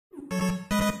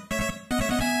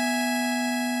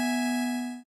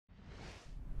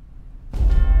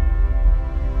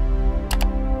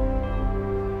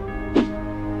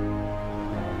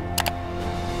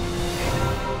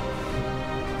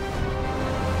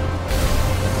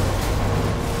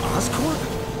Oscorp?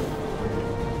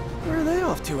 Where are they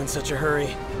off to in such a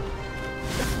hurry?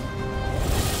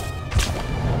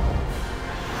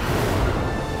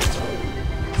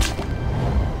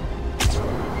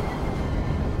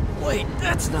 Wait,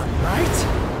 that's not right.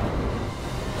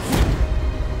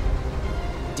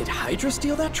 Did Hydra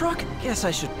steal that truck? Guess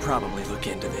I should probably look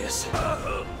into this.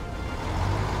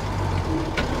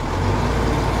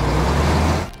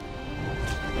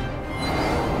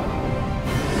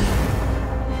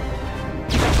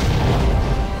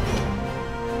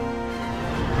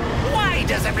 Why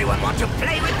does everyone want to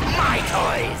play with my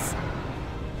toys?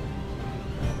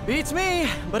 Beats me,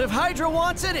 but if Hydra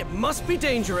wants it, it must be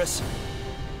dangerous.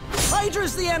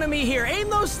 Hydra's the enemy here. Aim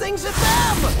those things at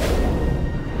them!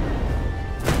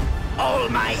 All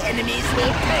my enemies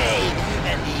will pay,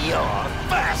 and you're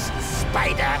first,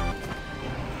 Spider!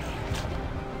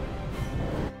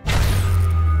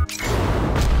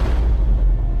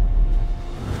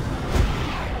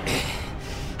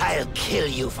 I'll kill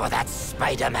you for that,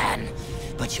 Spider-Man,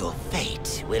 but your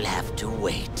fate will have to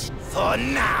wait. For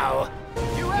now,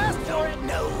 You asked for it! don't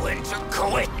know when to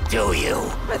quit, do you?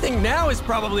 I think now is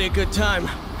probably a good time,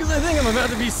 because I think I'm about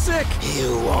to be sick.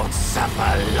 You won't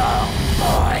suffer long,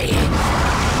 boy.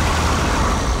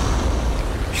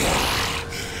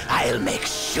 I'll make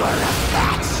sure of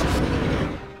that.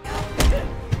 No.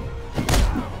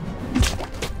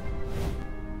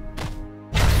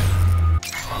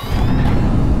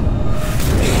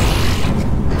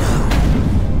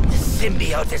 The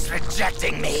symbiote is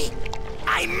rejecting me.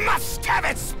 I must have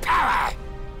its power!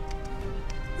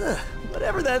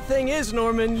 Whatever that thing is,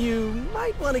 Norman, you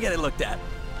might want to get it looked at.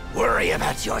 Worry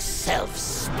about yourself,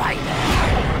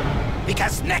 Spider.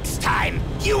 Because next time,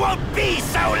 you won't be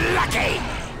so lucky!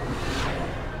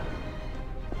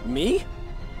 Me?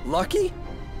 Lucky?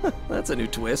 That's a new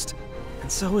twist.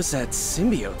 And so is that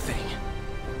symbiote thing.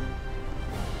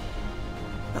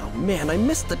 Oh man, I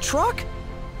missed the truck?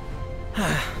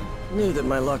 Knew that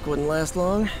my luck wouldn't last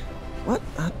long. What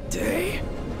a day.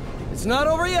 It's not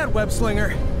over yet,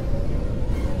 Web-Slinger.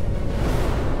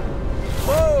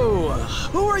 Whoa!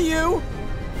 Who are you?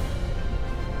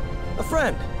 A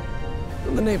friend.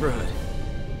 From the neighborhood.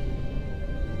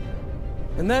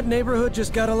 And that neighborhood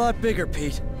just got a lot bigger,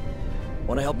 Pete.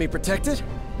 Want to help me protect it?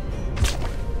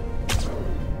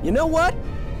 You know what?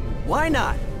 Why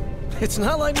not? It's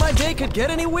not like my day could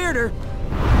get any weirder.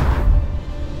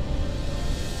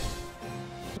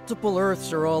 Multiple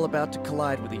Earths are all about to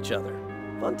collide with each other.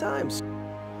 Fun times.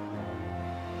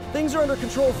 Things are under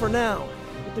control for now,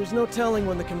 but there's no telling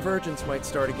when the Convergence might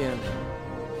start again.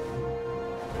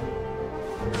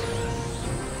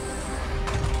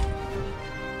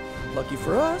 Lucky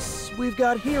for us, we've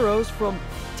got heroes from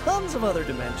tons of other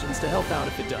dimensions to help out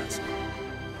if it does.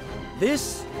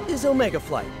 This is Omega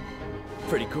Flight.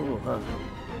 Pretty cool, huh?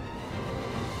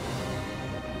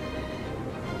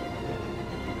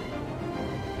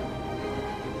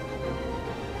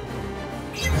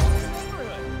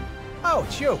 Oh,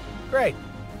 it's you. Great.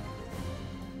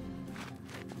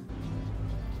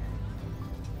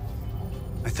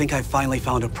 I think I finally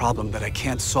found a problem that I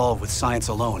can't solve with science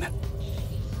alone.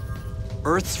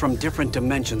 Earths from different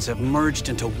dimensions have merged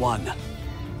into one.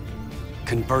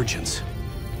 Convergence.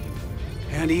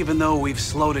 And even though we've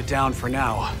slowed it down for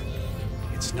now,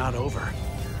 it's not over.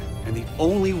 And the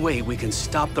only way we can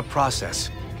stop the process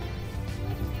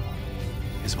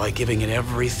is by giving it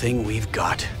everything we've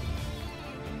got.